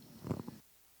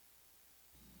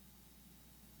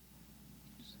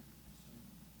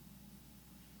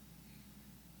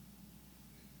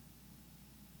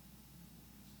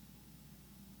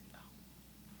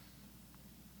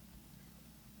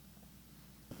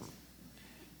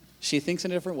 She thinks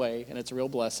in a different way, and it's a real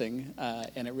blessing,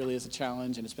 and it really is a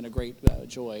challenge, and it's been a great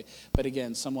joy. But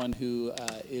again, someone who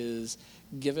is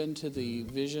given to the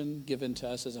vision, given to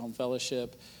us as a home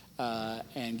fellowship,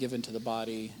 and given to the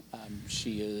body.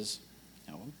 She is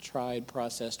tried,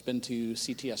 processed, been to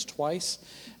CTS twice,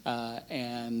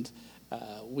 and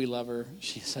we love her.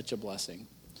 She's such a blessing.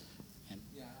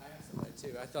 Yeah, I have somebody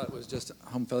too. I thought it was just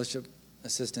home fellowship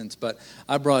assistants, but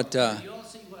I brought...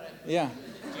 yeah.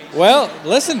 Well,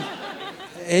 listen,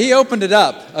 he opened it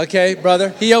up, okay, brother?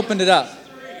 He opened it up.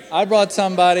 I brought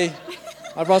somebody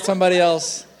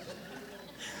else.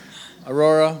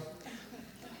 Aurora,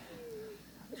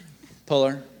 pull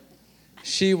her.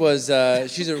 she's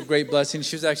a great blessing.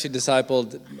 She was actually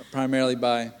discipled primarily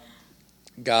by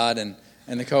God and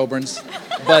the Coburns,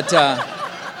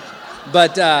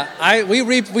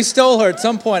 we stole her at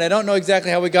some point. I don't know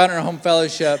exactly how we got in her home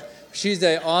fellowship. She's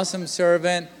an awesome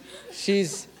servant.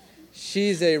 She's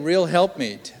a real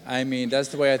helpmeet. I mean, that's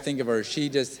the way I think of her. She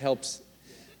just helps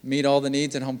meet all the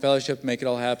needs in home fellowship, make it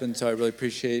all happen. So I really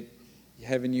appreciate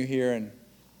having you here. And,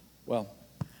 well,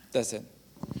 that's it.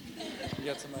 You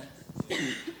got somebody?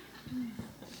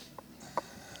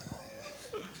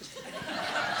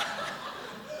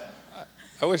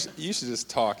 I wish you should just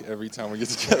talk every time we get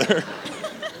together.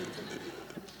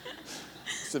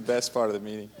 It's the best part of the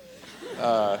meeting.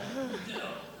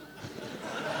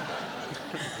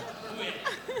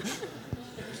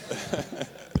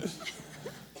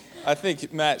 I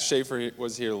think Matt Schaefer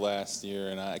was here last year,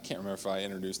 and I can't remember if I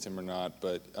introduced him or not,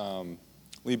 but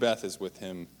Lee Beth is with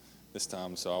him this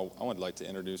time, so I would like to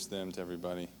introduce them to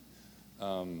everybody.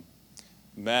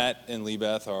 Matt and Lee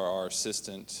Beth are our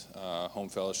assistant home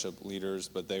fellowship leaders,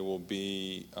 but they will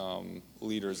be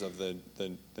leaders of the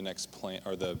next plant,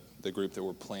 or the group that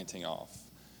we're planting off.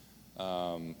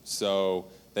 So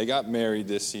they got married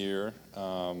this year.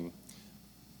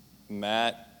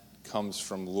 Matt comes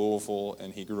from Louisville,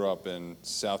 and he grew up in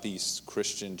Southeast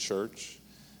Christian Church,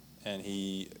 and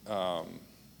we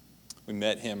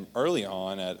met him early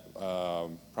on at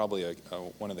probably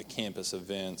one of the campus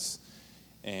events,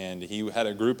 and he had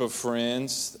a group of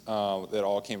friends that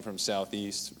all came from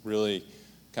Southeast, really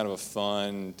kind of a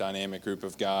fun, dynamic group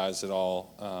of guys that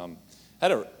all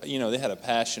had a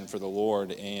passion for the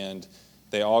Lord, and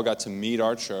they all got to meet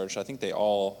our church. I think they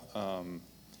all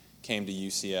came to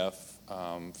UCF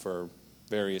for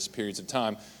various periods of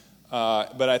time.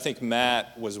 But I think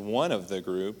Matt was one of the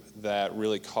group that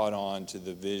really caught on to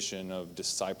the vision of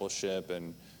discipleship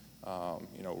and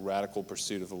radical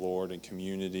pursuit of the Lord and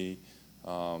community,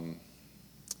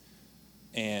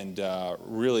 and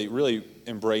really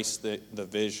embraced the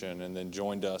vision, and then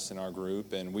joined us in our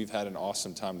group. And we've had an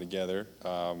awesome time together,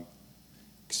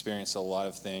 experienced a lot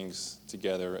of things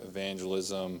together,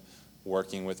 evangelism,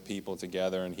 working with people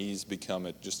together, and he's become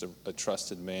just a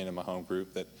trusted man in my home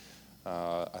group that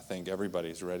I think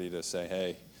everybody's ready to say,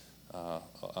 hey,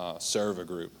 serve a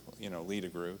group, lead a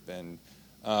group. And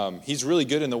he's really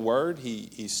good in the Word.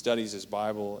 He studies his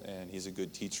Bible, and he's a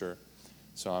good teacher.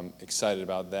 So I'm excited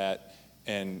about that.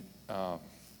 And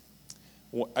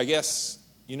I guess,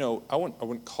 I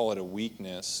wouldn't call it a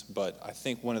weakness, but I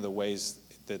think one of the ways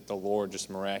that the Lord just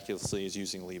miraculously is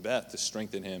using Lee Beth to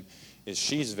strengthen him is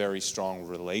she's very strong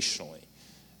relationally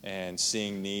and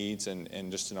seeing needs,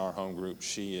 and just in our home group,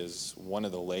 she is one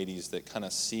of the ladies that kind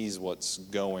of sees what's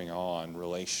going on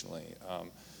relationally.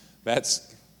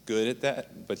 Matt's good at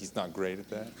that, but he's not great at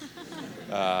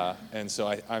that. And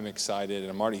so I'm excited,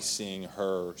 and I'm already seeing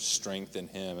her strengthen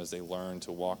him as they learn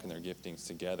to walk in their giftings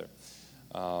together.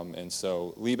 And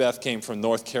so Lee Beth came from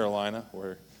North Carolina,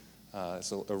 where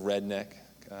it's a redneck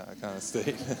kind of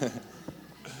state.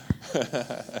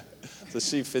 So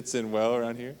she fits in well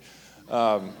around here.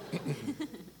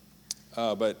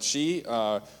 But she,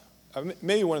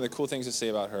 maybe one of the cool things to say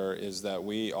about her is that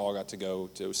we all got to go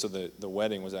to, so the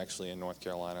wedding was actually in North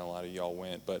Carolina. A lot of y'all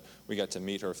went, but we got to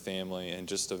meet her family, and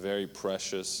just a very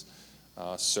precious,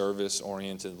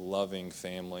 service-oriented, loving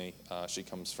family. She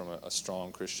comes from a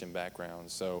strong Christian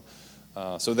background. So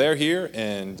they're here,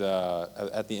 and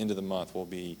at the end of the month, we'll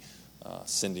be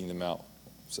sending them out.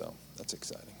 So that's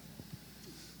exciting.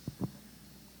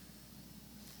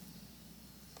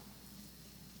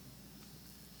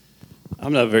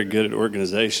 I'm not very good at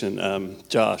organization.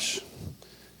 Josh,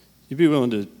 you'd be willing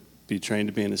to be trained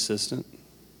to be an assistant?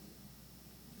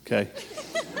 Okay.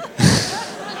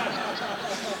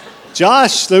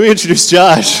 Josh, let me introduce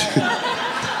Josh.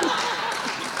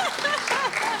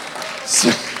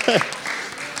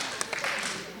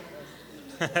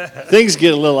 Things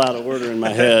get a little out of order in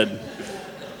my head.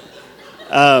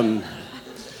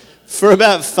 For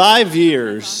about 5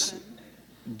 years,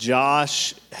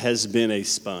 Josh has been a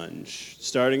sponge.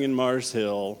 Starting in Mars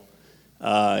Hill,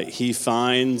 he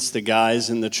finds the guys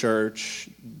in the church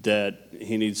that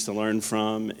he needs to learn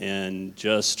from and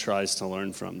just tries to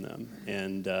learn from them.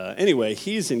 And anyway,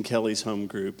 he's in Kelly's home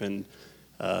group, and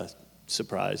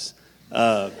surprise.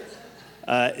 So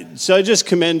I just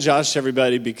commend Josh to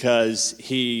everybody, because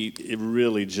he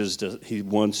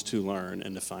wants to learn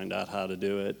and to find out how to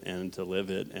do it and to live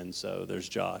it. And so there's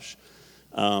Josh.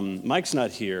 Mike's not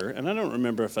here, and I don't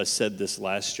remember if I said this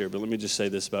last year, but let me just say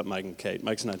this about Mike and Kate.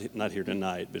 Mike's not here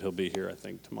tonight, but he'll be here, I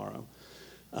think, tomorrow.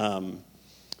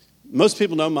 Most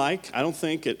people know Mike. I don't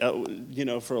think,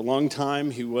 for a long time,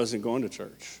 he wasn't going to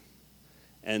church.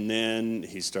 And then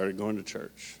he started going to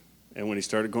church. And when he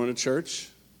started going to church,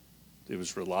 it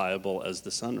was reliable as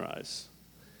the sunrise.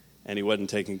 And he wasn't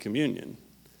taking communion.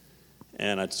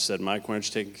 And I said, Mike, why aren't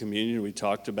you taking communion? We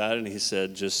talked about it, and he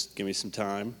said, just give me some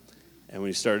time. And when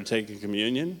he started taking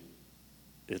communion,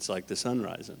 it's like the sun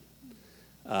rising.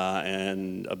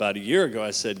 And about a year ago,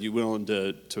 I said, you willing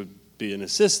to be an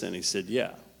assistant? He said,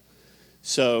 yeah.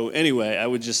 So anyway, I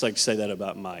would just like to say that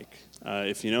about Mike.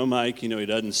 If you know Mike, you know he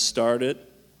doesn't start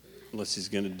it unless he's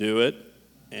going to do it.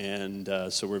 And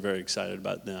so we're very excited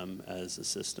about them as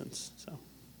assistants. So.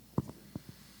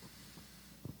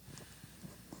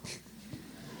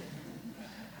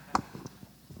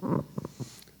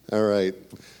 All right.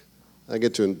 I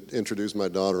get to introduce my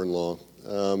daughter-in-law.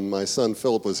 My son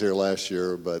Philip was here last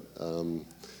year, but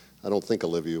I don't think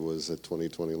Olivia was at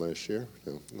 2020 last year.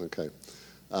 No. Okay.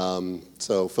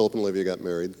 So Philip and Olivia got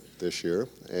married this year,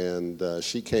 and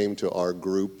she came to our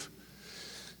group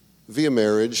via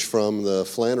marriage from the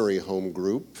Flannery home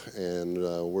group, and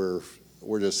we're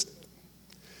just,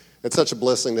 it's such a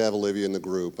blessing to have Olivia in the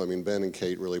group. I mean, Ben and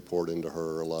Kate really poured into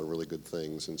her a lot of really good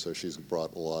things, and so she's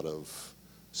brought a lot of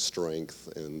strength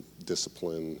and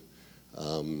discipline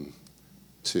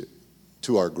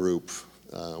to our group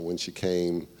when she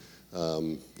came.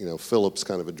 Philip's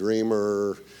kind of a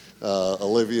dreamer.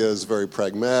 Olivia is very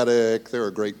pragmatic. They're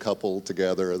a great couple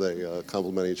together. They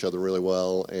complement each other really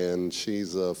well. And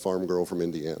she's a farm girl from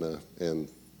Indiana, and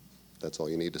that's all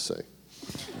you need to say.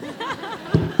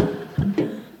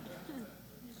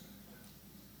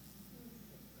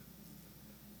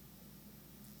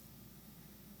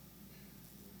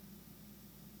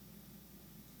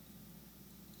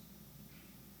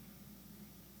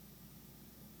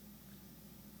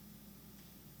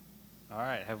 All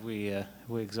right, have we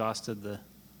exhausted the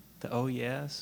oh yes?